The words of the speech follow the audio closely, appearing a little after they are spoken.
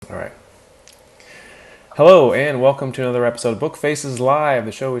All right. Hello, and welcome to another episode of Book Faces Live,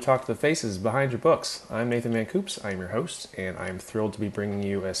 the show where we talk to the faces behind your books. I'm Nathan Van Coops. I'm your host, and I'm thrilled to be bringing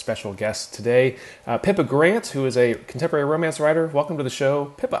you a special guest today, Pippa Grant, who is a contemporary romance writer. Welcome to the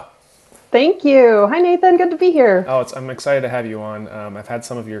show, Pippa. Thank you. Hi, Nathan. Good to be here. I'm excited to have you on. I've had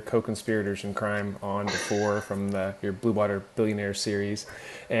some of your co-conspirators in crime on before from your Blue Water Billionaire series,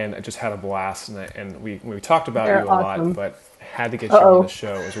 and I just had a blast. And we talked about They're you a awesome. lot, but had to get you on the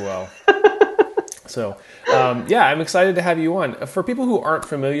show as well. So, I'm excited to have you on. For people who aren't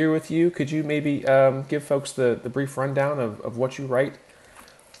familiar with you, could you maybe give folks the brief rundown of what you write?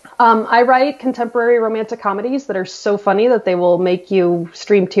 I write contemporary romantic comedies that are so funny that they will make you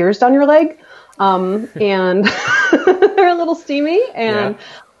stream tears down your leg. And they're a little steamy. And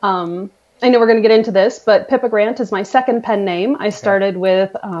I know we're going to get into this, but Pippa Grant is my second pen name. I started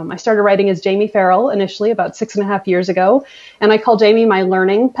writing as Jamie Farrell initially about 6.5 years ago. And I call Jamie my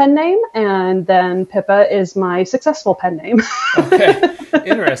learning pen name. And then Pippa is my successful pen name. Okay.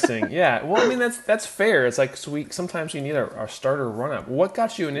 Interesting. Yeah. Well, I mean, that's fair. It's like sometimes you need a starter run-up. What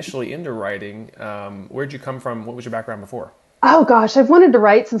got you initially into writing? Where'd you come from? What was your background before? Oh gosh, I've wanted to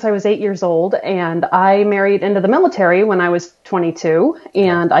write since I was 8 years old, and I married into the military when I was 22,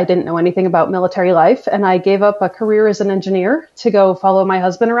 and I didn't know anything about military life, and I gave up a career as an engineer to go follow my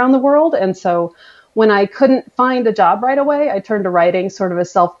husband around the world. And so when I couldn't find a job right away, I turned to writing sort of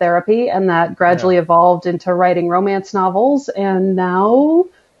as self-therapy, and that gradually evolved into writing romance novels. And now,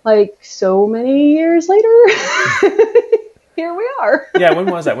 like so many years later, here we are. Yeah, when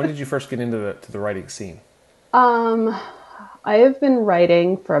was that? When did you first get into the writing scene? I have been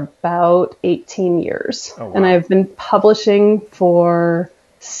writing for about 18 years, Oh, wow. and I've been publishing for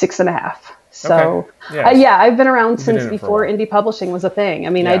 6.5. So, Okay. I've been around You've been since in it for a before while. indie publishing was a thing.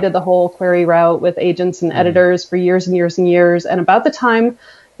 I mean, I Yeah. did the whole query route with agents and editors for years and years and years. And about the time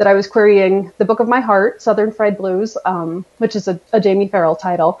that I was querying The Book of My Heart, Southern Fried Blues, which is a Jamie Farrell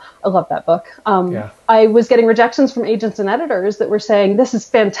title. I love that book. I was getting rejections from agents and editors that were saying, "This is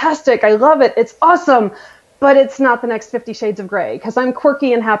fantastic. I love it. It's awesome. But it's not the next 50 Shades of Grey," because I'm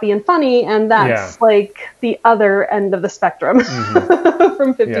quirky and happy and funny, and that's like the other end of the spectrum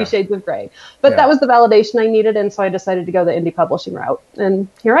from 50 Shades of Grey. But that was the validation I needed, and so I decided to go the indie publishing route, and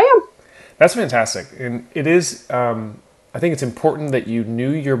here I am. That's fantastic. And it is, I think it's important that you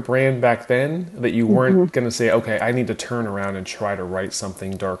knew your brand back then, that you weren't going to say, okay, I need to turn around and try to write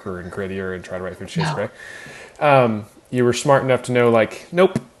something darker and grittier and try to write 50 Shades of Grey. You were smart enough to know, like,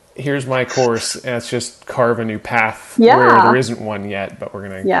 nope. Here's my course, and it's just carve a new path where there isn't one yet, but we're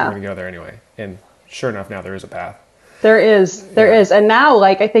gonna go there anyway. And sure enough, now there is a path. There is. And now,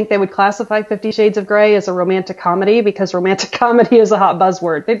 like, I think they would classify 50 Shades of Grey as a romantic comedy because romantic comedy is a hot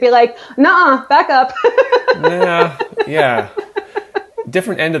buzzword. They'd be like, nah, back up. Yeah.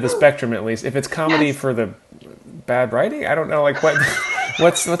 Different end of the spectrum, at least. If it's comedy for the bad writing, I don't know, like,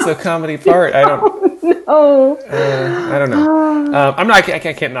 what's the comedy part? I don't know.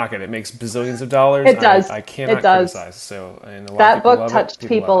 I can't knock it. It makes bazillions of dollars. It does. I cannot criticize. So, and a lot that of people book touched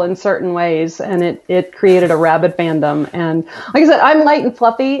people in certain ways, and it created a rabid fandom. And like I said, I'm light and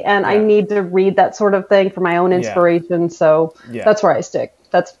fluffy, and I need to read that sort of thing for my own inspiration. So that's where I stick.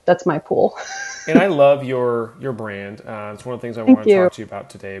 That's my pool. And I love your brand. It's one of the things I want to talk to you about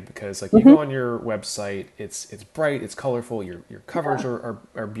today because, like, you go on your website, it's bright, it's colorful. Your covers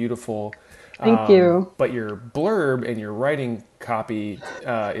are beautiful. Thank you. But your blurb and your writing copy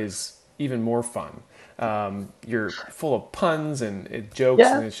is even more fun. You're full of puns and jokes,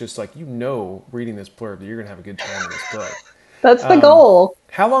 and it's just like, reading this blurb that you're going to have a good time in this book. That's the goal.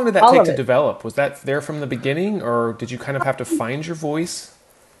 How long did that take to develop? Was that there from the beginning, or did you kind of have to find your voice?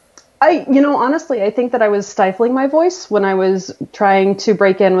 Honestly, I think that I was stifling my voice when I was trying to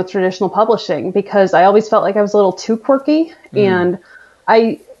break in with traditional publishing because I always felt like I was a little too quirky, and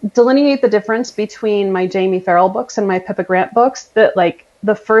I delineate the difference between my Jamie Farrell books and my Pippa Grant books. That, like,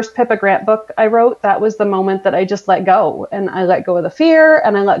 the first Pippa Grant book I wrote, that was the moment that I just let go, and I let go of the fear,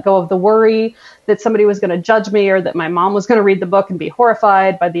 and I let go of the worry that somebody was going to judge me or that my mom was going to read the book and be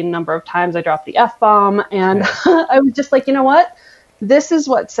horrified by the number of times I dropped the F-bomb. And I was just like, you know what? This is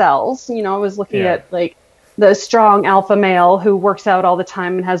what sells. I was looking at, like, the strong alpha male who works out all the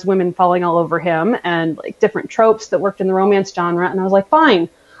time and has women falling all over him, and, like, different tropes that worked in the romance genre. And I was like, fine,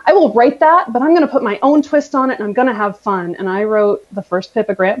 I will write that, but I'm going to put my own twist on it, and I'm going to have fun. And I wrote the first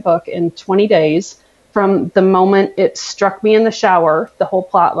Pippa Grant book in 20 days from the moment it struck me in the shower, the whole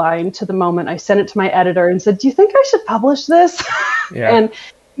plot line, to the moment I sent it to my editor and said, "Do you think I should publish this?" And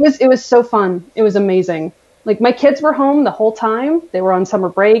it was so fun. It was amazing. like my kids were home the whole time. They were on summer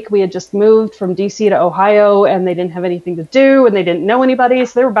break. We had just moved from DC to Ohio and they didn't have anything to do and they didn't know anybody.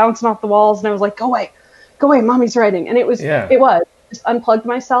 So they were bouncing off the walls and I was like, go away, mommy's writing. And it was just unplugged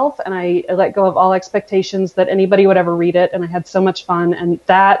myself and I let go of all expectations that anybody would ever read it. And I had so much fun. And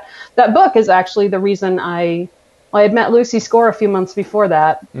that book is actually the reason I had met Lucy Score a few months before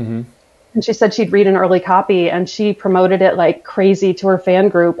that. Mm-hmm. And she said she'd read an early copy and she promoted it like crazy to her fan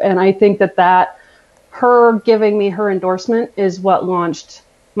group. And I think that her giving me her endorsement is what launched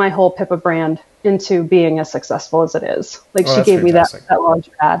my whole Pippa brand into being as successful as it is. Like she gave fantastic. me that launch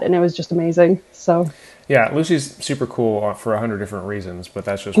pad and it was just amazing. So yeah, Lucy's super cool for 100 different reasons, but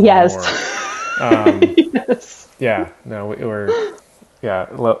that's just one yes. more. Yes. Yeah, no,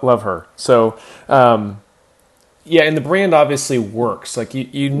 love her. So, yeah, and the brand obviously works. Like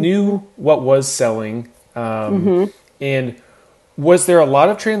you knew what was selling, and was there a lot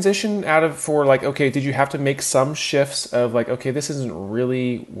of transition okay, did you have to make some shifts of like, okay, this isn't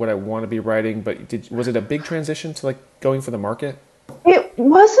really what I want to be writing, but was it a big transition to like going for the market? It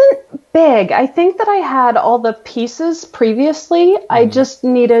wasn't big. I think that I had all the pieces previously. I just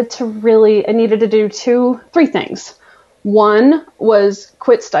needed to do 3 things. One was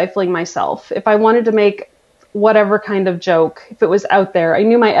quit stifling myself. If I wanted to make whatever kind of joke, if it was out there, I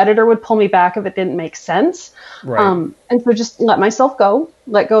knew my editor would pull me back if it didn't make sense. Right. And so just let myself go,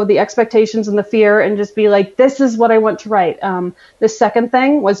 let go of the expectations and the fear and just be like, this is what I want to write. The second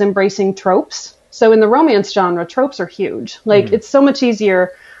thing was embracing tropes. So in the romance genre, tropes are huge. Like it's so much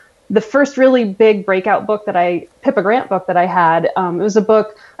easier. The first really big breakout book Pippa Grant book that I had, it was a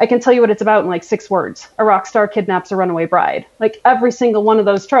book, I can tell you what it's about in like 6 words. A rock star kidnaps a runaway bride. Like every single one of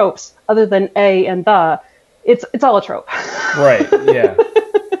those tropes, other than a and the, it's all a trope. Right. Yeah.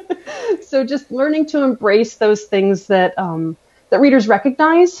 So just learning to embrace those things that readers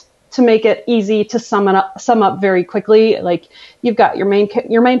recognize to make it easy to sum up very quickly. Like you've got your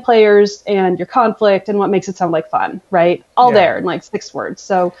main players and your conflict and what makes it sound like fun, right? All there in like 6 words.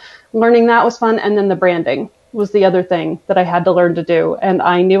 So learning that was fun. And then the branding was the other thing that I had to learn to do. And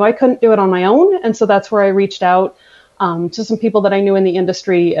I knew I couldn't do it on my own. And so that's where I reached out to some people that I knew in the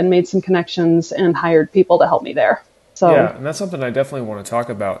industry and made some connections and hired people to help me there. So yeah, and that's something I definitely want to talk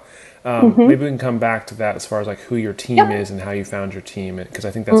about. Maybe we can come back to that as far as like who your team is and how you found your team, because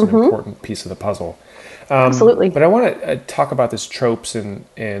I think that's an important piece of the puzzle. Absolutely. But I want to talk about this tropes and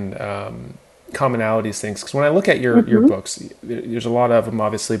commonalities things, because when I look at your books, there's a lot of them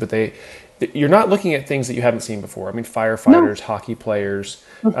obviously, but you're not looking at things that you haven't seen before. I mean, firefighters, hockey players,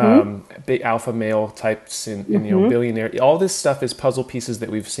 big alpha male types, and billionaire. All this stuff is puzzle pieces that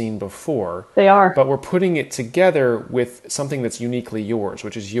we've seen before. They are. But we're putting it together with something that's uniquely yours,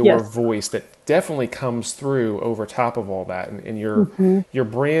 which is your voice that definitely comes through over top of all that. And your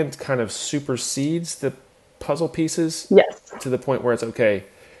brand kind of supersedes the puzzle pieces to the point where it's okay,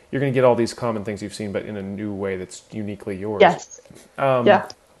 you're going to get all these common things you've seen, but in a new way that's uniquely yours. Yes.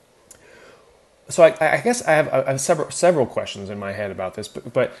 So I guess I have several questions in my head about this,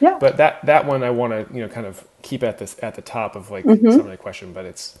 but that one I want to kind of keep at the top of like some of the question, but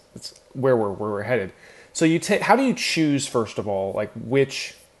it's where we're headed. So how do you choose, first of all, like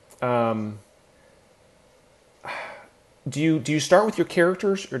which do you start with your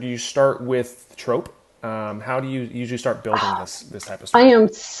characters or do you start with the trope? How do you usually start building this type of story? I am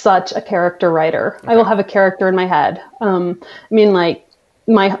such a character writer. Okay. I will have a character in my head. I mean, like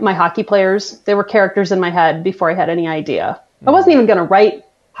my hockey players, they were characters in my head before I had any idea. I wasn't even going to write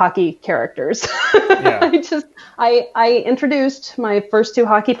hockey characters. I introduced my first 2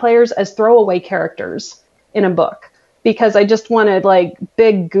 hockey players as throwaway characters in a book because I just wanted like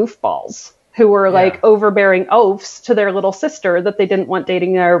big goofballs who were like overbearing oafs to their little sister that they didn't want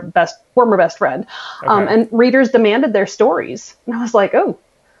dating their former best friend. Okay. And readers demanded their stories. And I was like, oh,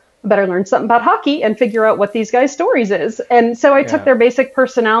 I better learn something about hockey and figure out what these guys' stories is. And so I took their basic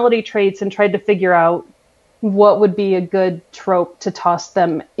personality traits and tried to figure out what would be a good trope to toss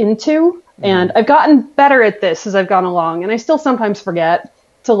them into. And I've gotten better at this as I've gone along. And I still sometimes forget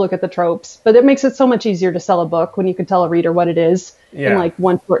to look at the tropes, but it makes it so much easier to sell a book when you can tell a reader what it is in like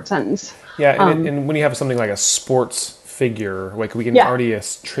one short sentence. Yeah. And when you have something like a sports figure, like we can already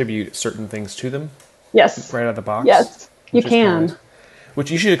attribute certain things to them. Yes. Right out of the box. Yes, you can. Nice. Which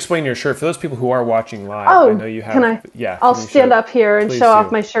you should explain your shirt for those people who are watching live. I know you have. Can I? Yeah. I'll stand up here and show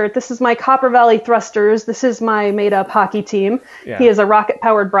off my shirt. This is my Copper Valley Thrusters. This is my made-up hockey team. Yeah. He is a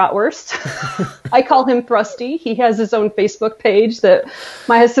rocket-powered bratwurst. I call him Thrusty. He has his own Facebook page that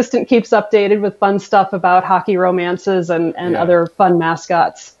my assistant keeps updated with fun stuff about hockey romances and other fun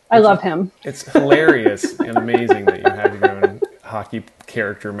mascots. I love him. It's hilarious and amazing that you have your own hockey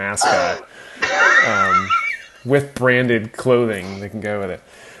character mascot. with branded clothing that can go with it.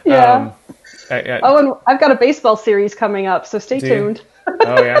 Yeah. Oh, and I've got a baseball series coming up, so stay tuned.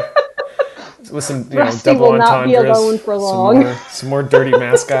 Oh yeah. Listen, Rusty double will not be entendres, alone for long. Some more dirty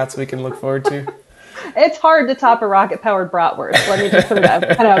mascots we can look forward to. It's hard to top a rocket-powered bratwurst. Let me just put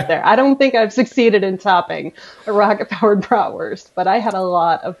that out there. I don't think I've succeeded in topping a rocket-powered bratwurst, but I had a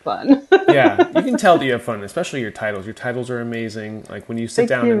lot of fun. Yeah, you can tell that you have fun, especially your titles. Your titles are amazing. Like when you sit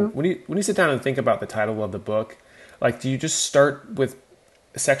down and when you sit down and think about the title of the book, like do you just start with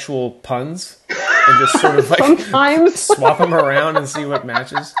sexual puns and just sort of like sometimes swap them around and see what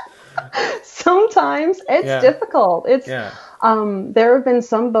matches? Sometimes it's difficult. It's there have been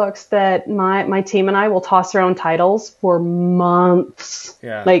some books that my team and I will toss around titles for months.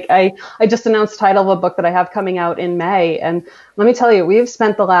 Yeah. Like I just announced the title of a book that I have coming out in May, and let me tell you, we've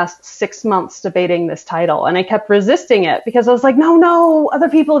spent the last 6 months debating this title, and I kept resisting it because I was like, no, other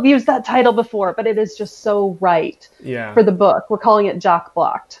people have used that title before, but it is just so right for the book. We're calling it Jock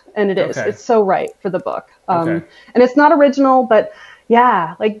Blocked, and it is. It's so right for the book. And it's not original, but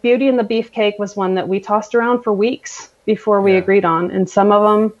yeah, like Beauty and the Beefcake was one that we tossed around for weeks before we agreed on. And some of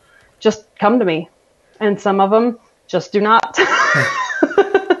them just come to me and some of them just do not.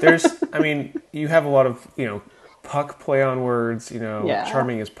 You have a lot of, Puck play on words,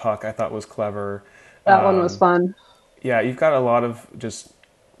 Charming as Puck, I thought was clever. That one was fun. Yeah. You've got a lot of just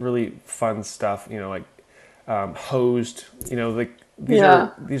really fun stuff, like, Hosed, these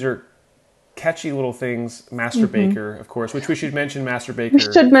are catchy little things. Master Baker, of course, which we should mention. Master Baker. We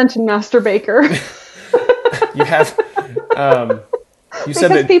should mention Master Baker. You have, you said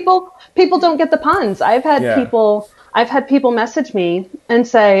that people don't get the puns. I've had people message me and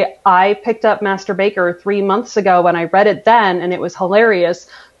say, I picked up Master Baker 3 months ago and I read it then and it was hilarious,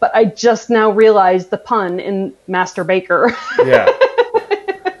 but I just now realized the pun in Master Baker. Yeah.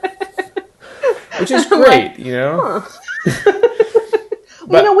 Which is great,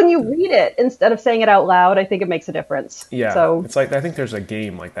 But, when you read it instead of saying it out loud, I think it makes a difference. Yeah. So it's like, I think there's a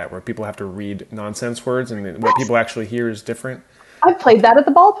game like that where people have to read nonsense words and what people actually hear is different. I've played that at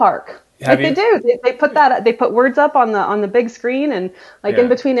the ballpark. They do. They put words up on the big screen and in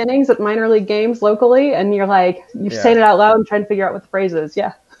between innings at minor league games locally, and you're saying it out loud and trying to figure out what the phrase is.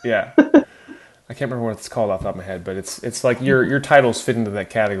 Yeah. Yeah. I can't remember what it's called off the top of my head, but it's like your titles fit into that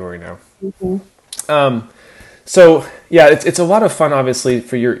category now. Mm-hmm. So yeah, it's a lot of fun. Obviously,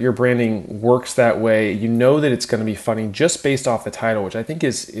 for your branding works that way. You know that it's going to be funny just based off the title, which I think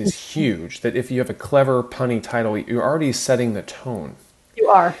is huge. That if you have a clever, punny title, you're already setting the tone. You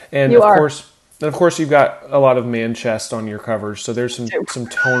are, and of course, you've got a lot of man chest on your covers. So there's some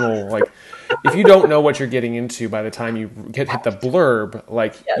tonal, like if you don't know what you're getting into by the time you hit the blurb,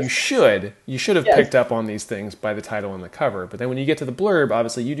 you should have picked up on these things by the title and the cover. But then when you get to the blurb,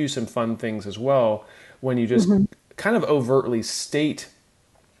 obviously you do some fun things as well. When you just kind of overtly state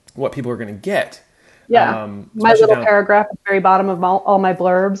what people are going to get. Yeah. My little paragraph at the very bottom of all my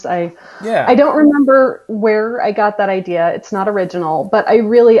blurbs. I don't remember where I got that idea. It's not original, but I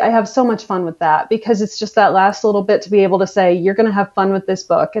have so much fun with that because it's just that last little bit to be able to say, you're going to have fun with this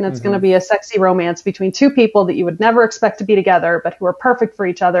book. And it's going to be a sexy romance between two people that you would never expect to be together, but who are perfect for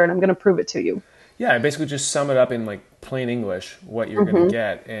each other. And I'm going to prove it to you. Yeah. I basically just sum it up in plain English, what you're going to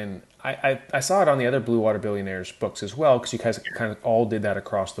get. And I saw it on the other Blue Water Billionaires books as well, because you guys kind of all did that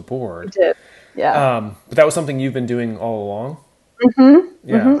across the board. We did, yeah. But that was something you've been doing all along? Mm-hmm.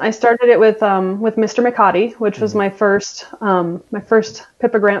 Yeah. Mm-hmm. I started it with Mr. McCotty, which was my first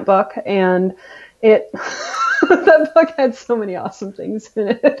Pippa Grant book, and that book had so many awesome things in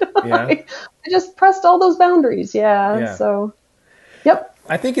it. Yeah. I just pressed all those boundaries. Yeah. So, yep.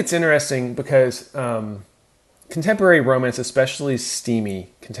 I think it's interesting because contemporary romance, especially steamy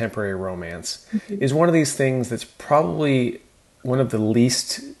contemporary romance, is one of these things that's probably one of the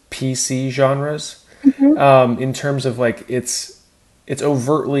least PC genres in terms of it's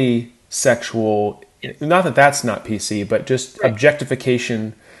overtly sexual. Not that that's not PC, but just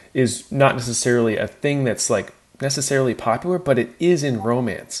objectification is not necessarily a thing that's necessarily popular, but it is in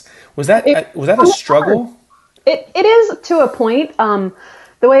romance. Was that a struggle? It is to a point.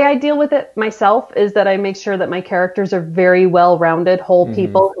 The way I deal with it myself is that I make sure that my characters are very well-rounded, whole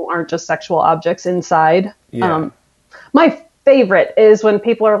people who aren't just sexual objects inside. Yeah. My favorite is when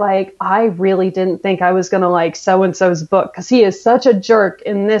people are like, I really didn't think I was going to like so-and-so's book because he is such a jerk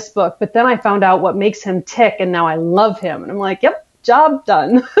in this book, but then I found out what makes him tick and now I love him. And I'm like, yep, job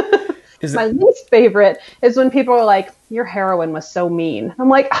done. My least favorite is when people are like, your heroine was so mean. I'm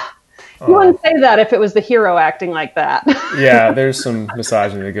like, you wouldn't say that if it was the hero acting like that. Yeah, there's some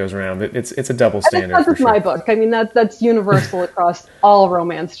misogyny that goes around. It's a double standard. That's my book. I mean, that's universal across all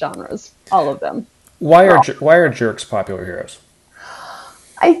romance genres, all of them. Why are jerks popular heroes?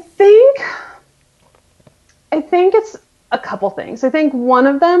 I think it's a couple things. I think one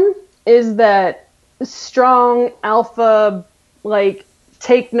of them is that strong alpha, like,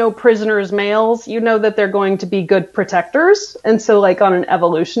 take no prisoners males, you know that they're going to be good protectors. And so, like, on an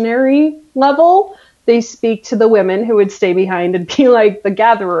evolutionary level, they speak to the women who would stay behind and be like the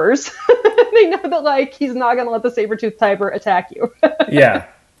gatherers. They know that, like, he's not going to let the saber-toothed tiger attack you. Yeah.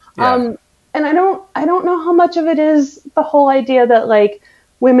 And I don't know how much of it is the whole idea that, like,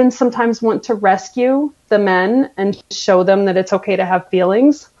 women sometimes want to rescue the men and show them that it's okay to have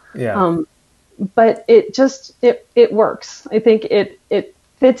feelings. Yeah. But it works. I think it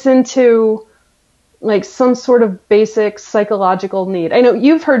fits into, like, some sort of basic psychological need. I know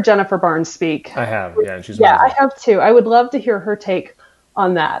you've heard Jennifer Barnes speak. I have. Yeah. And she's yeah, amazing. I have too. I would love to hear her take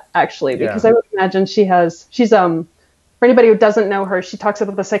on that, actually, because I would imagine she's for anybody who doesn't know her, she talks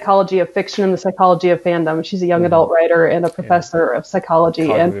about the psychology of fiction and the psychology of fandom. She's a young adult writer and a professor of psychology.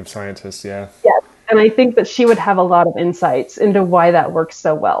 Cognitive scientist, yeah. Yeah. And I think that she would have a lot of insights into why that works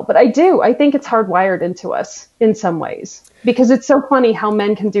so well. But I think it's hardwired into us in some ways, because it's so funny how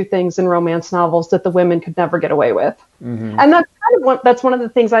men can do things in romance novels that the women could never get away with. Mm-hmm. And that's one of the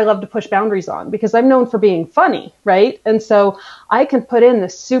things I love to push boundaries on, because I'm known for being funny, right? And so I can put in the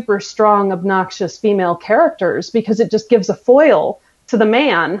super strong, obnoxious female characters because it just gives a foil to the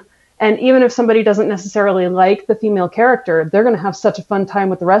man. And even if somebody doesn't necessarily like the female character, they're going to have such a fun time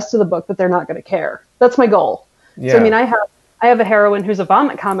with the rest of the book that they're not going to care. That's my goal. Yeah. So, I mean, I have a heroine who's a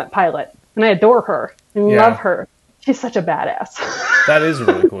Vomit Comet pilot, and I adore her and love her. She's such a badass. That is a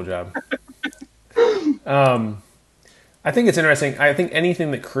really cool job. I think it's interesting. I think anything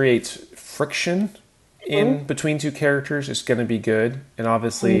that creates friction in between two characters is going to be good. And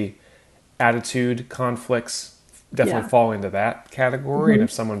obviously, attitude conflicts definitely fall into that category. And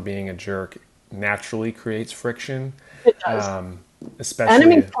if someone being a jerk naturally creates friction, it does. Especially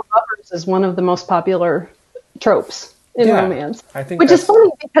enemies to lovers is one of the most popular tropes in romance. I think which is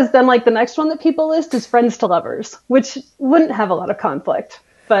funny, because then, like, the next one that people list is friends to lovers, which wouldn't have a lot of conflict.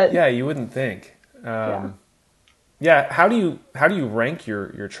 But yeah, you wouldn't think. Yeah, how do you rank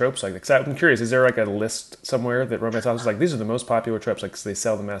your tropes like that? 'Cause I'm curious, is there like a list somewhere that romance authors like, these are the most popular tropes, like, 'cause they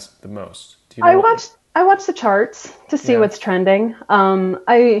sell the most? Do you know? I watch the charts to see what's trending.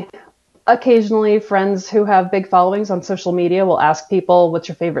 I occasionally, friends who have big followings on social media will ask people, what's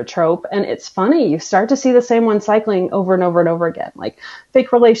your favorite trope? And it's funny, you start to see the same one cycling over and over and over again. Like,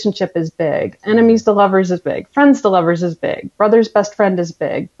 fake relationship is big, enemies to lovers is big, friends to lovers is big, brother's best friend is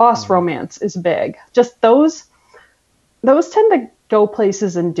big, boss romance is big. Just those tend to go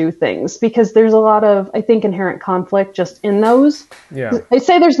places and do things, because there's a lot of, I think, inherent conflict just in those. Yeah. I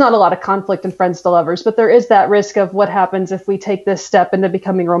say there's not a lot of conflict in friends to lovers, but there is that risk of what happens if we take this step into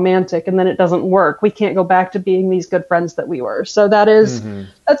becoming romantic and then it doesn't work. We can't go back to being these good friends that we were. So that's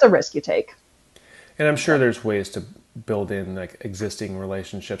a risk you take. And I'm sure there's ways to build in, like, existing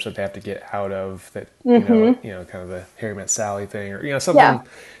relationships that they have to get out of, that you know, kind of the Harry Met Sally thing, or something. Yeah.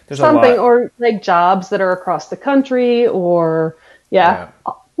 There's something, a lot. or like jobs that are across the country, or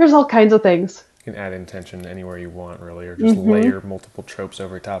there's all kinds of things. You can add intention anywhere you want, really, or just layer multiple tropes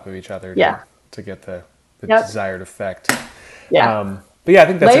over top of each other to get the desired effect. Yeah. But yeah, I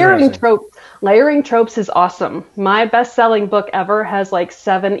think that's layering tropes is awesome. My best-selling book ever has like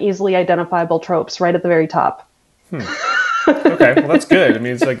 7 easily identifiable tropes right at the very top. Okay, well, that's good. I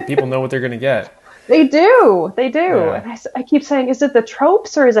mean, it's like people know what they're going to get. They do. Yeah. And I keep saying, is it the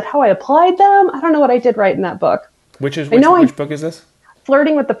tropes or is it how I applied them? I don't know what I did right in that book. Which book is this?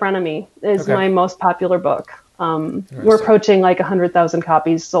 Flirting with the Frenemy is my most popular book. We're approaching like 100,000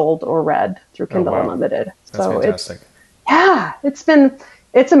 copies sold or read through Kindle Unlimited. That's fantastic.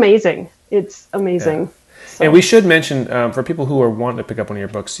 It's amazing. It's amazing. Yeah. So. And we should mention, for people who are wanting to pick up one of your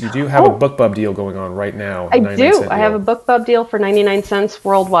books, you do have a BookBub deal going on right now. I do. I have a BookBub deal for 99 cents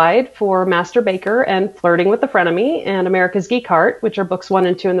worldwide for Master Baker and Flirting with the Frenemy and America's Geek Heart, which are books 1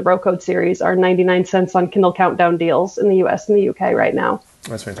 and 2 in the Bro Code series, are 99 cents on Kindle Countdown deals in the US and the UK right now.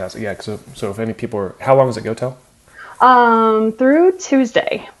 That's fantastic. Yeah, so if any people are... How long does it go till? Through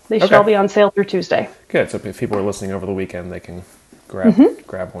Tuesday. They should all be on sale through Tuesday. Good. So if people are listening over the weekend, they can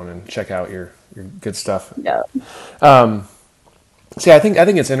grab one and check out your good stuff. Yeah. See, I think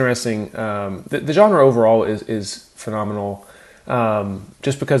it's interesting. The genre overall is phenomenal,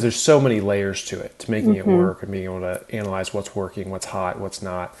 just because there's so many layers to it, to making it work and being able to analyze what's working, what's hot, what's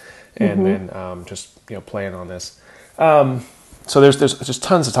not, and then just playing on this. So there's just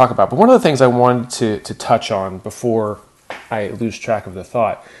tons to talk about. But one of the things I wanted to touch on before I lose track of the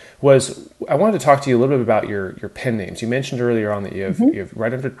thought was I wanted to talk to you a little bit about your pen names. You mentioned earlier on that you have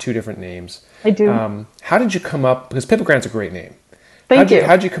right under 2 different names. I do. How did you come up? Because Pippa Grant's a great name. Thank you.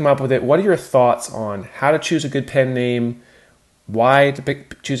 How did you come up with it? What are your thoughts on how to choose a good pen name? Why to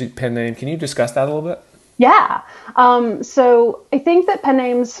choose a pen name? Can you discuss that a little bit? Yeah. So I think that pen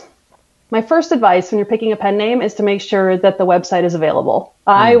names, my first advice when you're picking a pen name is to make sure that the website is available.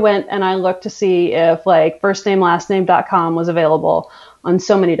 I went and I looked to see if like firstnamelastname.com was available on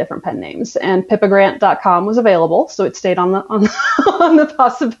so many different pen names, and pippagrant.com was available. So it stayed on the, on the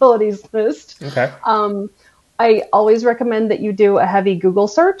possibilities list. Okay. I always recommend that you do a heavy Google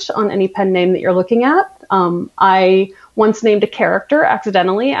search on any pen name that you're looking at. I once named a character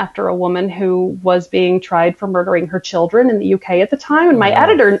accidentally after a woman who was being tried for murdering her children in the UK at the time. And my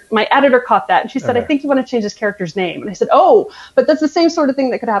editor caught that, and she said, I think you want to change this character's name. And I said, oh, but that's the same sort of thing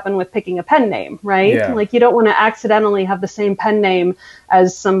that could happen with picking a pen name, right? Yeah. Like you don't want to accidentally have the same pen name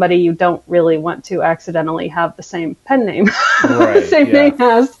as somebody you don't really want to accidentally have the same pen name, Right, same name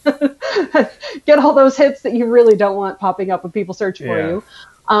as. Get all those hits that you really don't want popping up when people search for you.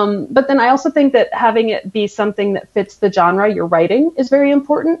 But then I also think that having it be something that fits the genre you're writing is very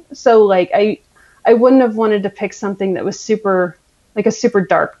important. So like I wouldn't have wanted to pick something that was super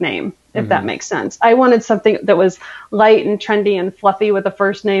dark name, if that makes sense. I wanted something that was light and trendy and fluffy with a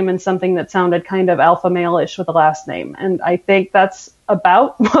first name, and something that sounded kind of alpha male-ish with a last name. And I think that's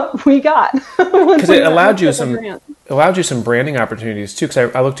about what we got. Because it allowed you some branding opportunities too.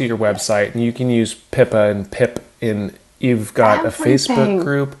 Because I looked at your website, and you can use Pippa and Pip in. You've got Everything. a Facebook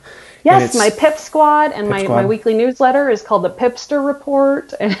group. Yes, my Pip Squad, and my weekly newsletter is called the Pipster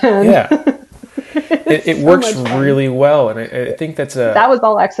Report. And yeah, it works really well, and I think that was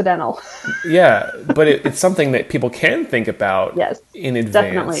all accidental. Yeah, but it's something that people can think about. In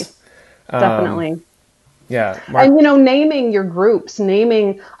advance. Definitely. Yeah, and naming your groups,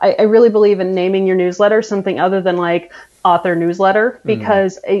 I really believe in naming your newsletter something other than like author newsletter,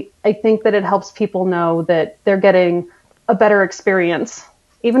 because I think that it helps people know that they're getting a better experience.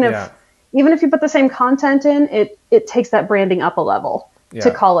 Even if you put the same content in, it takes that branding up a level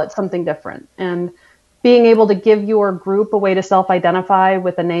to call it something different. And being able to give your group a way to self-identify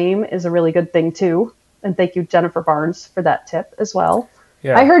with a name is a really good thing too. And thank you, Jennifer Barnes, for that tip as well.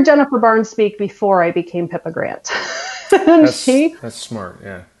 Yeah. I heard Jennifer Barnes speak before I became Pippa Grant. That's smart.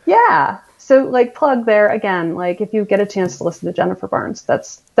 Yeah. Yeah. So like plug there again, like if you get a chance to listen to Jennifer Barnes,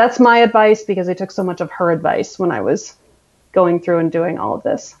 that's my advice, because I took so much of her advice when I was going through and doing all of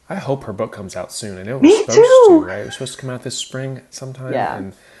this. I hope her book comes out soon. I know it was supposed to, right? It was supposed to come out this spring sometime. Yeah.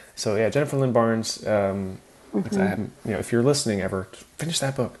 And so Jennifer Lynn Barnes, if you're listening ever, finish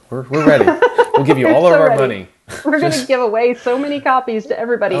that book. We're ready. We'll give you all of our money. We're going to give away so many copies to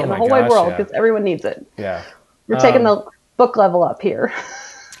everybody in the whole wide world, because everyone needs it. Yeah. We're taking the book level up here.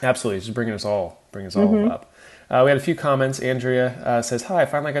 Absolutely. Just bringing us all up. We had a few comments. Andrea says, hi, I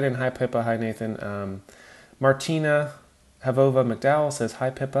finally got in. Hi, Pippa. Hi, Nathan. Martina Havova McDowell says, hi,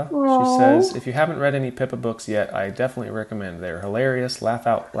 Pippa. Aww. She says, if you haven't read any Pippa books yet, I definitely recommend. They're hilarious,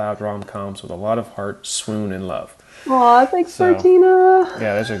 laugh-out-loud rom-coms with a lot of heart, swoon, and love. Aw, thanks, Martina.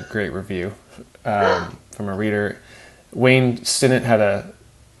 Yeah, there's a great review from a reader. Wayne Stinnett had a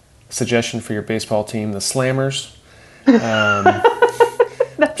suggestion for your baseball team, the Slammers.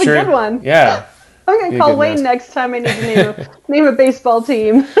 That's a good one. Yeah. I'm going to call Wayne next time I need to name a baseball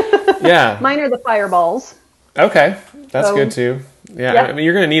team. Yeah. Mine are the Fireballs. Okay. That's good too. Yeah. I mean,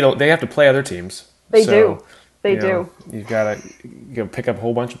 you're going to need they have to play other teams. They do. You've got to pick up a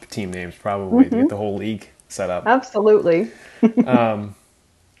whole bunch of team names probably to get the whole league set up. Absolutely.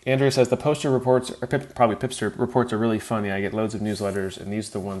 Andrea says, the poster reports, or probably Pipster reports, are really funny. I get loads of newsletters, and these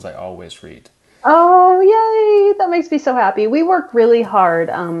are the ones I always read. Oh, yay. That makes me so happy. We work really hard.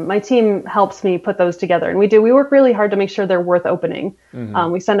 My team helps me put those together. And we work really hard to make sure they're worth opening.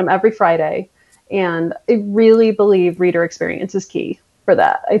 We send them every Friday. And I really believe reader experience is key for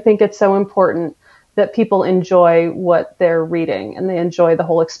that. I think it's so important that people enjoy what they're reading and they enjoy the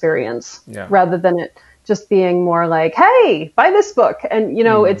whole experience rather than it just being more like, hey, buy this book. And,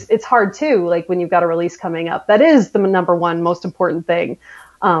 it's hard too. Like when you've got a release coming up, that is the number one most important thing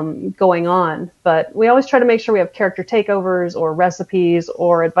going on. But we always try to make sure we have character takeovers or recipes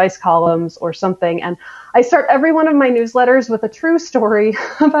or advice columns or something. And I start every one of my newsletters with a true story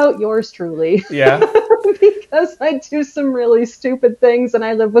about yours truly. Yeah. Because I do some really stupid things and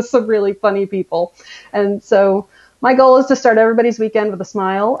I live with some really funny people. And so my goal is to start everybody's weekend with a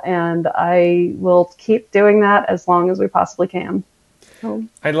smile, and I will keep doing that as long as we possibly can. So.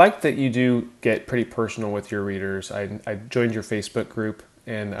 I like that you do get pretty personal with your readers. I joined your Facebook group,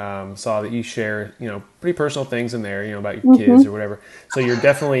 and saw that you share, pretty personal things in there, about your kids or whatever. So you're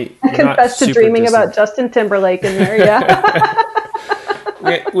definitely I confess to dreaming about Justin Timberlake in there. Yeah.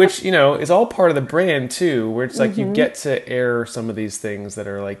 Which, is all part of the brand too, where it's like you get to air some of these things that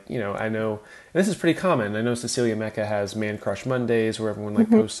are like, I know, and this is pretty common. I know Cecilia Mecca has Man Crush Mondays where everyone like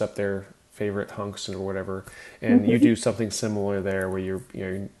posts up their favorite hunks or whatever. And you do something similar there where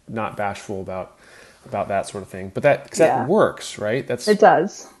you're not bashful about that sort of thing. But that works, right? It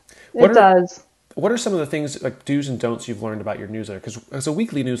does. It does. What are some of the things like do's and don'ts you've learned about your newsletter? Because a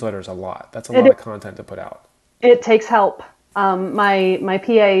weekly newsletter is a lot. That's a lot of content to put out. It takes help. My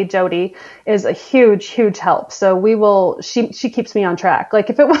PA Jody is a huge help. So she keeps me on track. Like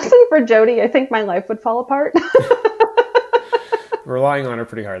if it wasn't for Jody, I think my life would fall apart. Relying on her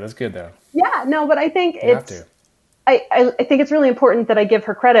pretty hard. That's good though. Yeah, no, but I think I think it's really important that I give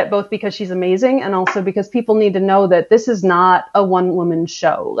her credit, both because she's amazing and also because people need to know that this is not a one-woman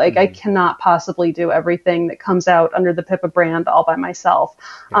show. Like I cannot possibly do everything that comes out under the Pippa brand all by myself.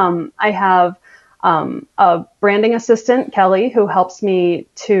 Yeah. I have a branding assistant, Kelly, who helps me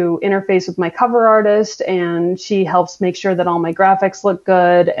to interface with my cover artist, and she helps make sure that all my graphics look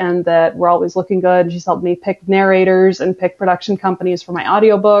good and that we're always looking good. She's helped me pick narrators and pick production companies for my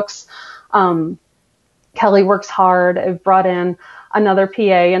audiobooks. Kelly works hard. I've brought in another PA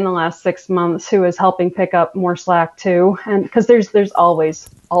in the last 6 months who is helping pick up more slack too. And because there's always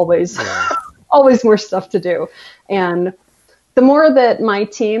always more stuff to do. And the more that my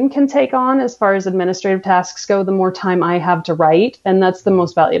team can take on as far as administrative tasks go, the more time I have to write. And that's the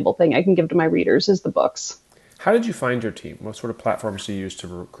most valuable thing I can give to my readers is the books. How did you find your team? What sort of platforms do you use to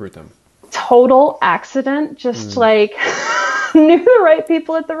recruit them? Total accident, just like knew the right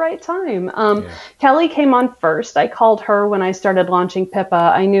people at the right time. Kelly came on first. I called her when I started launching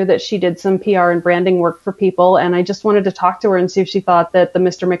Pippa. I knew that she did some PR and branding work for people, and I just wanted to talk to her and see if she thought that the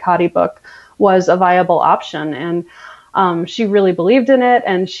Mr. McHattie book was a viable option. And she really believed in it,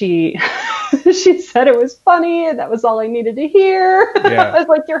 and she she said it was funny, and that was all I needed to hear. Yeah. I was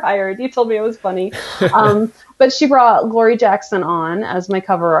like, you're hired. You told me it was funny. But she brought Lori Jackson on as my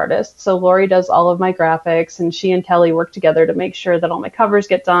cover artist. So Lori does all of my graphics, and she and Kelly work together to make sure that all my covers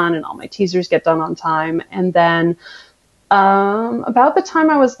get done and all my teasers get done on time. And then about the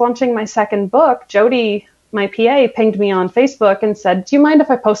time I was launching my second book, Jody, my PA, pinged me on Facebook and said, do you mind if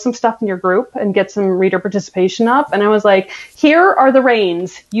I post some stuff in your group and get some reader participation up? And I was like, here are the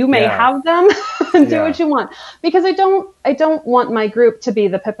reins. You may have them and do what you want. Because I don't want my group to be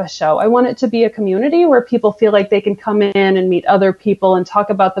the Pippa show. I want it to be a community where people feel like they can come in and meet other people and talk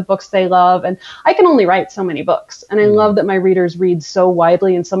about the books they love. And I can only write so many books. And I love that my readers read so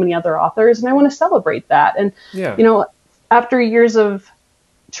widely and so many other authors. And I want to celebrate that. And, after years of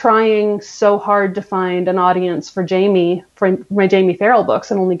trying so hard to find an audience for my Jamie Farrell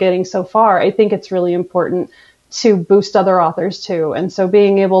books and only getting so far, I think it's really important to boost other authors too. And so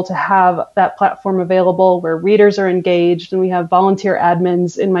being able to have that platform available where readers are engaged, and we have volunteer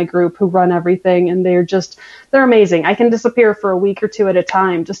admins in my group who run everything, and they're amazing. I can disappear for a week or two at a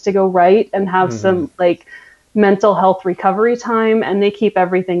time just to go write and have some mental health recovery time, and they keep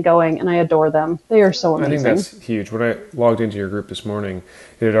everything going, and I adore them. They are so amazing. I think that's huge. When I logged into your group this morning,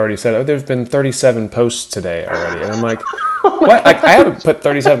 it had already said, there's been 37 posts today already. And I'm like, what? Like, I haven't put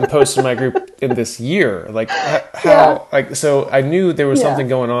 37 posts in my group in this year. Like, how? Like, so I knew there was something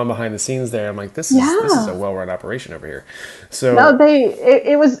going on behind the scenes there. I'm like, this is a well-run operation over here. So no,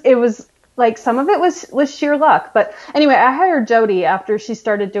 it was like some of it was sheer luck. But anyway, I hired Jody after she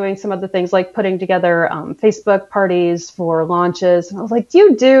started doing some other things like putting together Facebook parties for launches. And I was like, do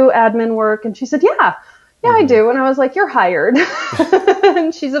you do admin work? And she said, yeah, I do. And I was like, you're hired.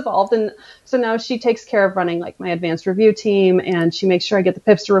 And she's evolved. And so now she takes care of running like my advanced review team, and she makes sure I get the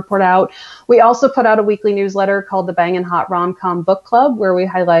Pipster report out. We also put out a weekly newsletter called the Bangin' Hot Rom-Com Book Club, where we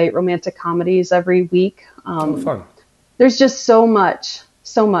highlight romantic comedies every week. Fun. There's just so much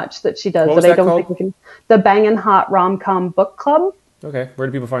that she does that I don't think we can. The Bangin' Hot Rom-Com Book Club. Okay. Where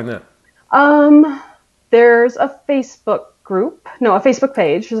do people find that? There's a Facebook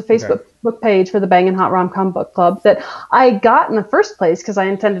page. There's a Facebook book page for the Bangin' Hot Rom-Com Book Club that I got in the first place because I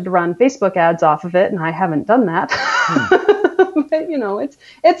intended to run Facebook ads off of it, and I haven't done that. But,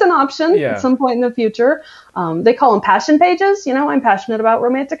 it's an option at some point in the future. They call them passion pages. I'm passionate about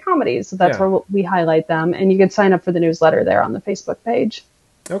romantic comedies, so that's where we highlight them. And you can sign up for the newsletter there on the Facebook page.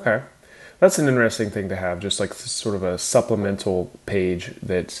 Okay. That's an interesting thing to have, just like sort of a supplemental page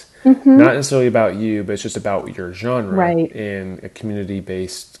that's not necessarily about you, but it's just about your genre in a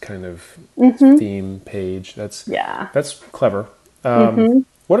community-based kind of theme page. That's clever.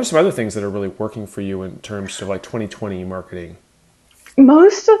 What are some other things that are really working for you in terms of like 2020 marketing?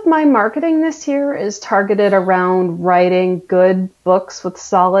 Most of my marketing this year is targeted around writing good books with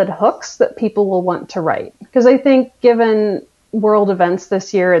solid hooks that people will want to write. Because I think given world events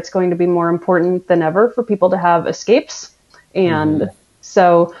this year, it's going to be more important than ever for people to have escapes. And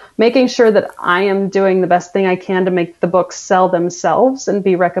so making sure that I am doing the best thing I can to make the books sell themselves and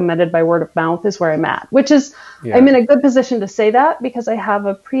be recommended by word of mouth is where I'm at, which is, I'm in a good position to say that because I have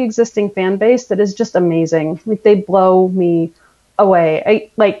a pre-existing fan base that is just amazing. Like, they blow me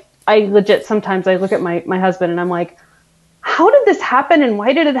away. I legit, sometimes I look at my husband and I'm like, how did this happen and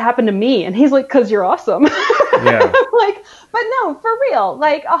why did it happen to me? And he's like, 'cause you're awesome. Yeah. Like, but no, for real,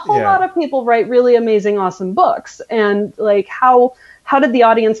 like a whole lot of people write really amazing, awesome books. And like, how did the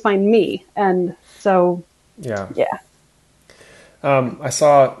audience find me? And so, yeah. I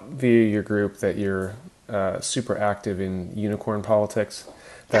saw via your group that you're super active in unicorn politics.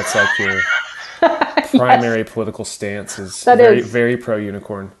 That's like your primary political stance is very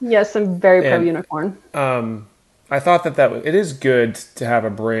pro-unicorn. Yes, I'm very pro-unicorn. I thought that it is good to have a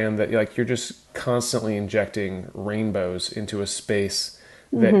brand that like you're just constantly injecting rainbows into a space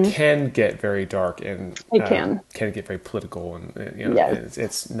that can get very dark and can get very political, and you know,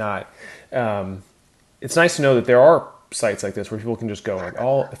 it's not. It's nice to know that there are sites like this where people can just go like,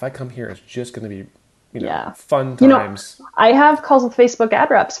 "Oh, if I come here, it's just going to be." Fun times. I have calls with Facebook ad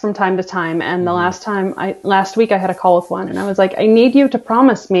reps from time to time, and the last week I had a call with one, and I was like, I need you to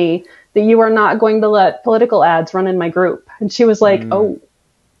promise me that you are not going to let political ads run in my group. And she was like, oh,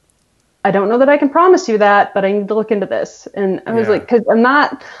 I don't know that I can promise you that, but I need to look into this. And I was like, because I'm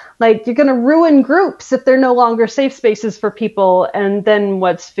not like, you're going to ruin groups if they're no longer safe spaces for people. And then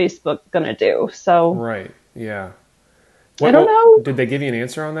what's Facebook going to do? So right, yeah. I don't know. Did they give you an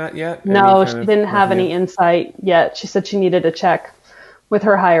answer on that yet? No, she didn't have any insight yet. She said she needed to check with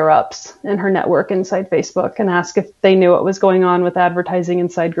her higher ups and her network inside Facebook and ask if they knew what was going on with advertising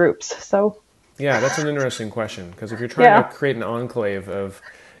inside groups. So yeah, that's an interesting question, because if you're trying to create an enclave of,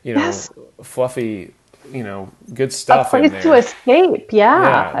 you know, fluffy, you know, good stuff, a place to escape.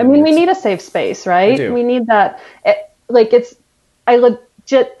 Yeah. I mean, we need a safe space, right? We need that. I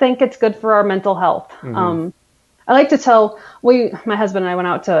legit think it's good for our mental health. I like to tell, my husband and I went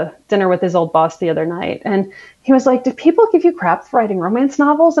out to dinner with his old boss the other night, and he was like, do people give you crap for writing romance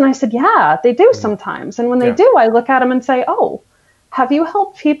novels? And I said, yeah, they do sometimes. And when they do, I look at him and say, oh, have you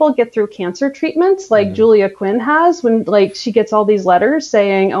helped people get through cancer treatments like Julia Quinn has, when like she gets all these letters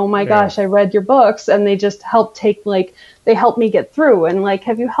saying, oh my gosh, I read your books, and they just they help me get through. And like,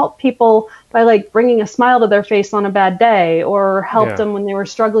 have you helped people by like bringing a smile to their face on a bad day, or helped them when they were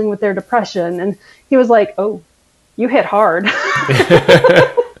struggling with their depression? And he was like, oh, you hit hard.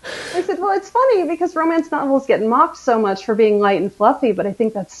 I said, well, it's funny because romance novels get mocked so much for being light and fluffy, but I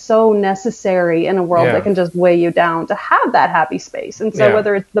think that's so necessary in a world that can just weigh you down to have that happy space. And so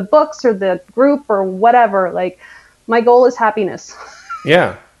whether it's the books or the group or whatever, like, my goal is happiness.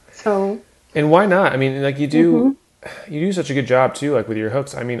 Yeah. So. And why not? I mean, like, you do such a good job too, like with your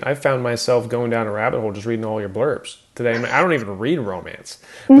hooks. I mean, I found myself going down a rabbit hole just reading all your blurbs today. I mean, I don't even read romance,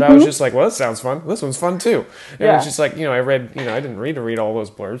 but I was just like, well, this sounds fun. This one's fun too. And it's just like, you know, I didn't read all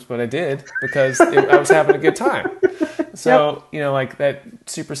those blurbs, but I did because I was having a good time. So, you know, like that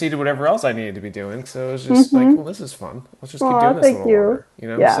superseded whatever else I needed to be doing. So it was just like, well, this is fun. Let's just keep doing this a little longer, you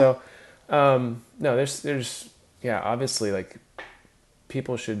know? So, no, there's obviously like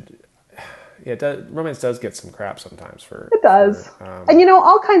people should, romance does get some crap sometimes it does. And you know,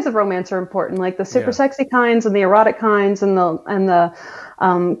 all kinds of romance are important, like the super sexy kinds and the erotic kinds and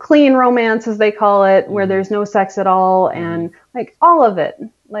the clean romance, as they call it, where there's no sex at all, and like all of it.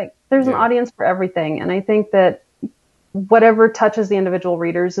 Like there's an audience for everything, and I think that whatever touches the individual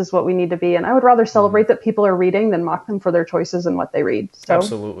readers is what we need to be. And I would rather celebrate that people are reading than mock them for their choices and what they read. So.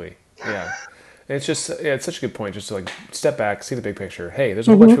 Absolutely, yeah. It's just, it's such a good point just to like step back, see the big picture. Hey, there's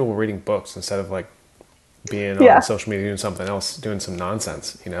a whole bunch of people reading books instead of like being on social media doing something else, doing some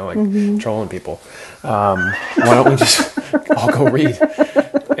nonsense, you know, like trolling people. Why don't we just all go read?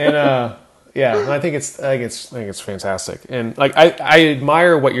 And I think it's fantastic. And like I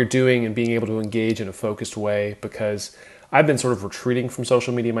admire what you're doing and being able to engage in a focused way, because I've been sort of retreating from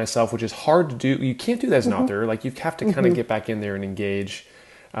social media myself, which is hard to do. You can't do that as an author. Like you have to kind of get back in there and engage.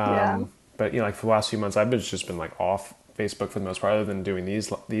 But, you know, like for the last few months, I've just been like off Facebook for the most part, other than doing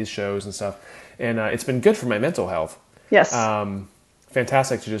these shows and stuff. And it's been good for my mental health. Yes.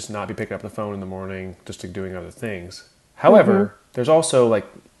 Fantastic to just not be picking up the phone in the morning, just to doing other things. However, there's also like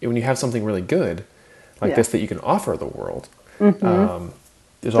when you have something really good like this that you can offer the world. That's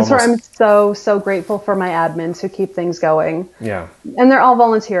where I'm so grateful for my admins who keep things going. Yeah. And they're all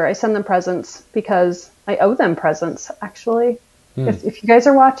volunteer. I send them presents because I owe them presents, actually. If you guys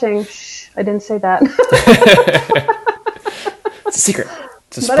are watching, shh, I didn't say that. It's a secret.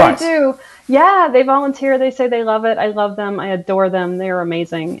 It's a But I surprise. do. Yeah, they volunteer. They say they love it. I love them. I adore them. They are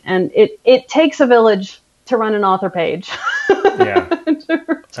amazing. And it takes a village to run an author page. Yeah,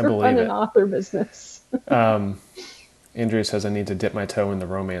 to I believe run it. an author business. Andrea says I need to dip my toe in the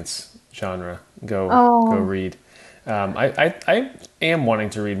romance genre. Go Oh. read. I am wanting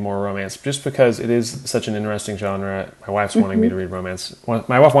to read more romance just because it is such an interesting genre. My wife's wanting me to read romance.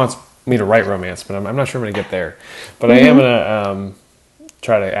 My wife wants me to write romance, but I'm not sure I'm going to get there. But I am going to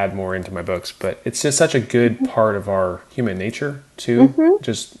try to add more into my books. But it's just such a good part of our human nature too.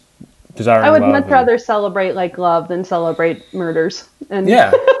 Just desiring I would love much and- rather celebrate like love than celebrate murders. And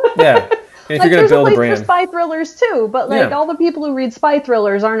Yeah. And if like, you're going there's to a build a place brand, for spy thrillers too, but like Yeah. all the people who read spy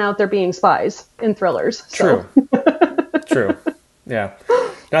thrillers aren't out there being spies in thrillers. So. True. Yeah.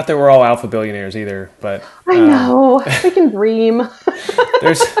 Not that we're all alpha billionaires either, but I know. We can dream.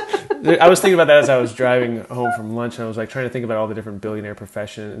 I was thinking about that as I was driving home from lunch, and I was like trying to think about all the different billionaire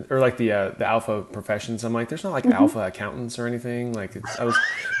professions, or like the alpha professions. I'm like, there's not like alpha accountants or anything. Like I was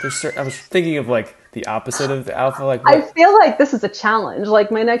thinking of like the opposite of the alpha. Like I feel like this is a challenge.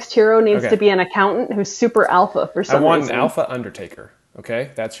 Like my next hero needs Okay. to be an accountant who's super alpha for I some want reason. an alpha undertaker. Okay,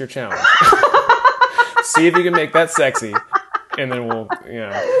 that's your challenge. See if you can make that sexy, and then we'll,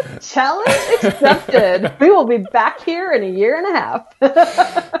 Challenge accepted. We will be back here in a year and a half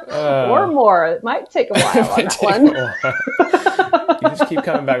or more. It might take a while on that one. You just keep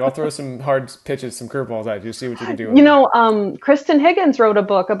coming back. I'll throw some hard pitches, some curveballs at you. See what you can do. You know, Kristen Higgins wrote a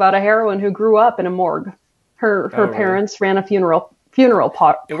book about a heroine who grew up in a morgue. Her really? parents ran a funeral It worked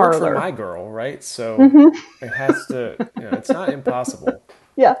for parlor. my girl, right? So it has to. It's not impossible.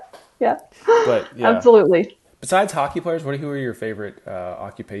 Yeah. But yeah. Absolutely. Besides hockey players, who are your favorite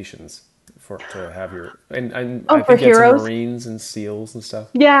occupations to have your and Oh, I for think you had some heroes? Marines and SEALs and stuff.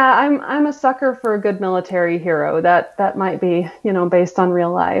 Yeah, I'm a sucker for a good military hero. That might be, based on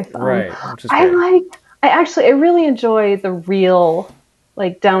real life. Right. Which is great. I really enjoy the real,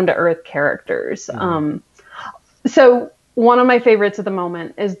 like down to earth characters. So one of my favorites at the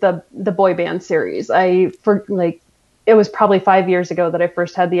moment is the boy band series. It was probably 5 years ago that I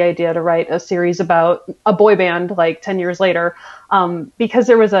first had the idea to write a series about a boy band, like 10 years later, because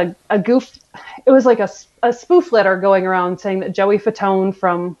there was a goof. It was like a spoof letter going around saying that Joey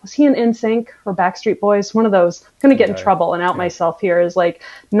Fatone was he in NSYNC or Backstreet Boys? One of those. I'm going to get in trouble and out myself here as like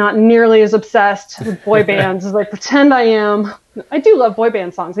not nearly as obsessed with boy bands as I pretend I am. I do love boy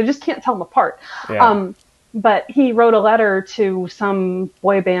band songs. I just can't tell them apart. Yeah. But he wrote a letter to some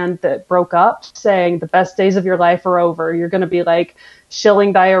boy band that broke up saying the best days of your life are over. You're going to be like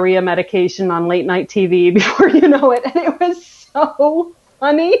shilling diarrhea medication on late night TV before you know it. And it was so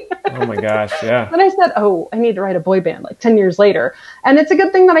funny. Oh my gosh, yeah. And I said, I need to write a boy band like 10 years later. And it's a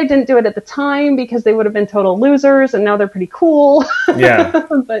good thing that I didn't do it at the time because they would have been total losers and now they're pretty cool. Yeah.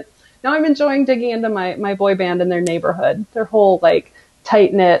 But now I'm enjoying digging into my boy band and their neighborhood, their whole like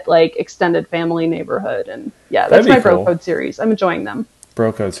tight-knit, like extended family neighborhood. And yeah, that's That'd be my Bro cool. Code series. I'm enjoying them.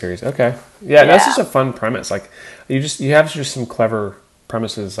 Bro Code series. Okay. Yeah, that's Yeah. just a fun premise. Like you have just some clever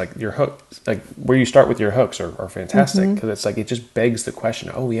premises. Like your hook, like where you start with your hooks are fantastic because it's like it just begs the question.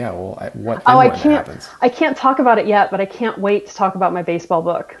 Oh yeah, well, what then when that happens? I can't talk about it yet, but I can't wait to talk about my baseball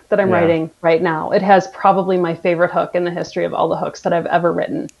book that I'm Yeah. writing right now. It has probably my favorite hook in the history of all the hooks that I've ever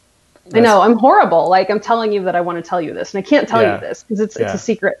written. I know I'm horrible. Like I'm telling you that I want to tell you this, and I can't tell Yeah. you this because it's Yeah. a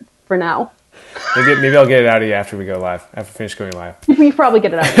secret for now. Maybe I'll get it out of you after we go live. After we finish going live. You probably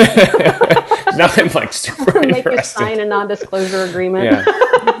get it out. Now I'm like super Make you interested. sign a non-disclosure agreement. Yeah,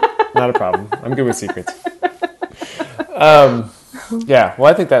 not a problem. I'm good with secrets. Yeah, well,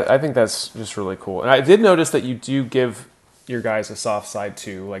 I think that's just really cool. And I did notice that you do give your guys a soft side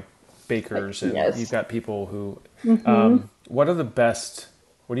too, like bakers, and Yes. you've got people who. What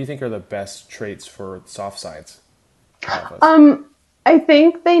do you think are the best traits for soft sides? I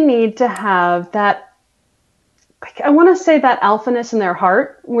think they need to have that. I want to say that alphaness in their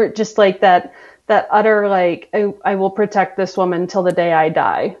heart, where just like that utter like I will protect this woman till the day I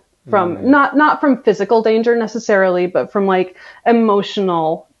die from not from physical danger necessarily, but from like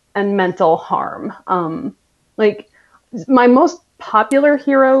emotional and mental harm. Like my most popular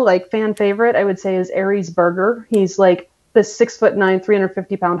hero, like fan favorite, I would say is Aries Berger. He's like this 6'9",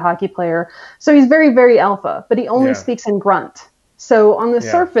 350-pound hockey player. So he's very, very alpha, but he only Yeah. speaks in grunt. So on the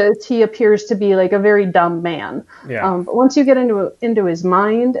Yeah. surface, he appears to be like a very dumb man. Yeah. But once you get into his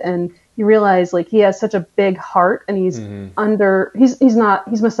mind and you realize like he has such a big heart and he's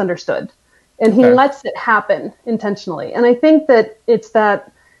he's misunderstood, and he Okay. lets it happen intentionally. And I think that it's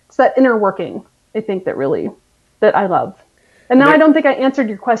that inner working. I think that I love. And now I don't think I answered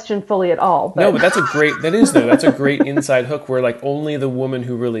your question fully at all. But. No, but that's a great inside hook where like only the woman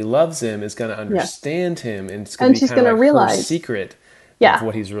who really loves him is going to understand him, and it's going to be kind of like realize her secret of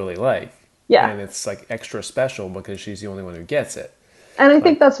what he's really like. Yeah. And it's like extra special because she's the only one who gets it. And I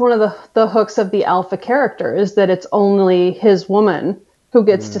think that's one of the hooks of the alpha character is that it's only his woman who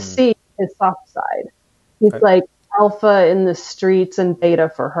gets to see his soft side. He's like alpha in the streets and beta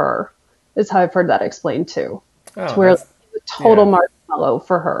for her is how I've heard that explained too. Oh, to where he's a total marshmallow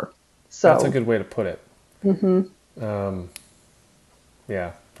for her. So that's a good way to put it.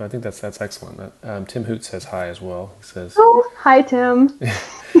 Yeah, I think that's excellent. Tim Hoot says hi as well. He says, "Oh, hi, Tim."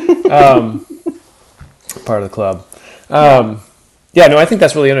 Part of the club. Yeah, no, I think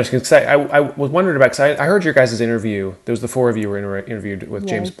that's really interesting. Cause I was wondering about, because I heard your guys' interview. There was the four of you were interviewed with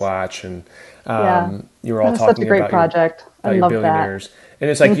James Blatch, and you were all talking such a great about project. Your billionaires. That. And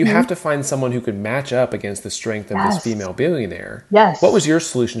it's like you have to find someone who can match up against the strength of this female billionaire. Yes. What was your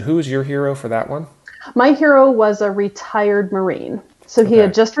solution? Who was your hero for that one? My hero was a retired Marine. So he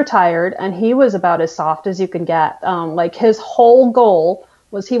had just retired, and he was about as soft as you can get. Like his whole goal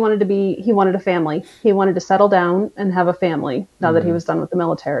was he wanted a family. He wanted to settle down and have a family now that he was done with the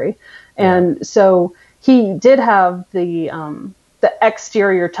military. And so he did have the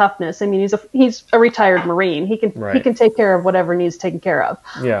exterior toughness. I mean, he's a retired Marine. He can take care of whatever needs taken care of.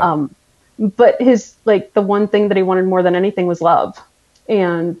 Yeah. But his the one thing that he wanted more than anything was love.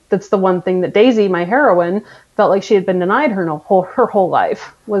 And that's the one thing that Daisy, my heroine, felt like she had been denied her whole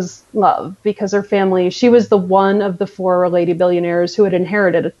life was love, because her family, she was the one of the four lady billionaires who had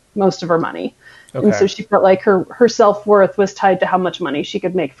inherited most of her money. Okay. And so she felt like her self-worth was tied to how much money she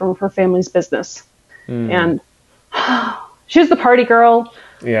could make from her family's business. And she was the party girl.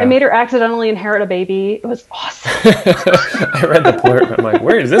 Yeah. I made her accidentally inherit a baby. It was awesome. I read the blurb. I'm like,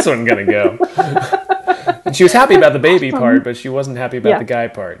 where is this one going to go? And she was happy about the baby part, but she wasn't happy about the guy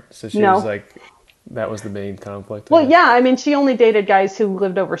part. So she was like, that was the main conflict. Well, yeah. I mean, she only dated guys who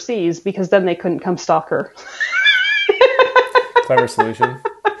lived overseas because then they couldn't come stalk her. Clever solution.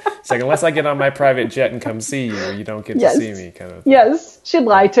 It's like, unless I get on my private jet and come see you, you don't get to see me, kind of thing. Yes. She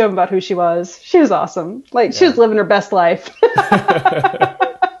lied to him about who she was. She was awesome. Like, she was living her best life.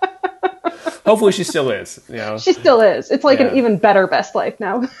 Hopefully she still is. You know? She still is. It's like an even better best life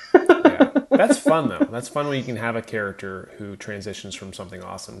now. That's fun, though. That's fun when you can have a character who transitions from something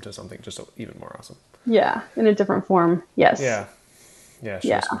awesome to something just even more awesome. Yeah, in a different form. Yes. Yeah.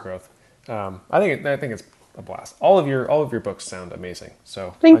 Shows some growth. I think it's a blast. All of your books sound amazing.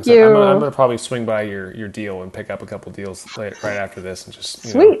 So thank you. I'm going to probably swing by your deal and pick up a couple deals right after this, and just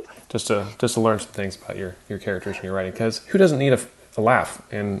just to learn some things about your characters and your writing, because who doesn't need a laugh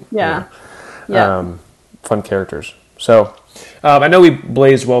and fun characters. So I know we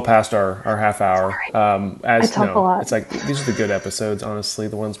blazed well past our half hour. I talk a lot. It's like these are the good episodes, honestly.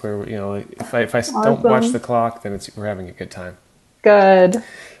 The ones where if I don't watch the clock, then we're having a good time. Good.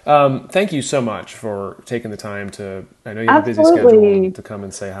 Thank you so much for taking the time to. I know you have a busy schedule, to come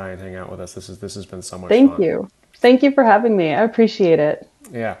and say hi and hang out with us. This has been so much fun. Thank you for having me. I appreciate it.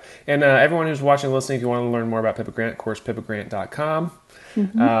 Yeah, and everyone who's watching and listening, if you want to learn more about Pippa Grant, of course, pippagrant.com.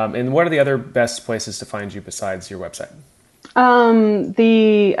 And what are the other best places to find you besides your website?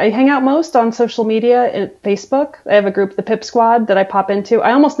 I hang out most on social media at Facebook. I have a group, the Pip Squad, that I pop into.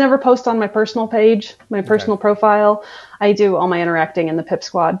 I almost never post on my personal page, my personal profile. I do all my interacting in the Pip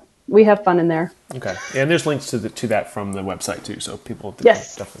Squad. We have fun in there. Okay. And there's links to that from the website too. So people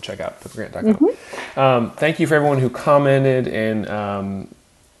definitely check out pippagrant.com. Thank you for everyone who commented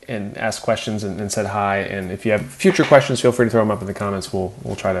and asked questions and said hi. And if you have future questions, feel free to throw them up in the comments. We'll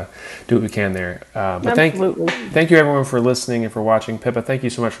try to do what we can there. But thank you everyone for listening and for watching. Pippa, thank you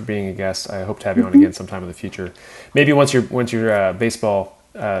so much for being a guest. I hope to have you on again sometime in the future. Maybe once your baseball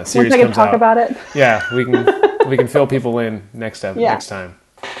series comes out. Once I can talk about it. Yeah, we can fill people in next time.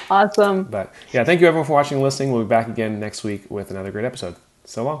 Awesome. But yeah, thank you everyone for watching and listening. We'll be back again next week with another great episode.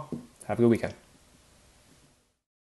 So long. Have a good weekend.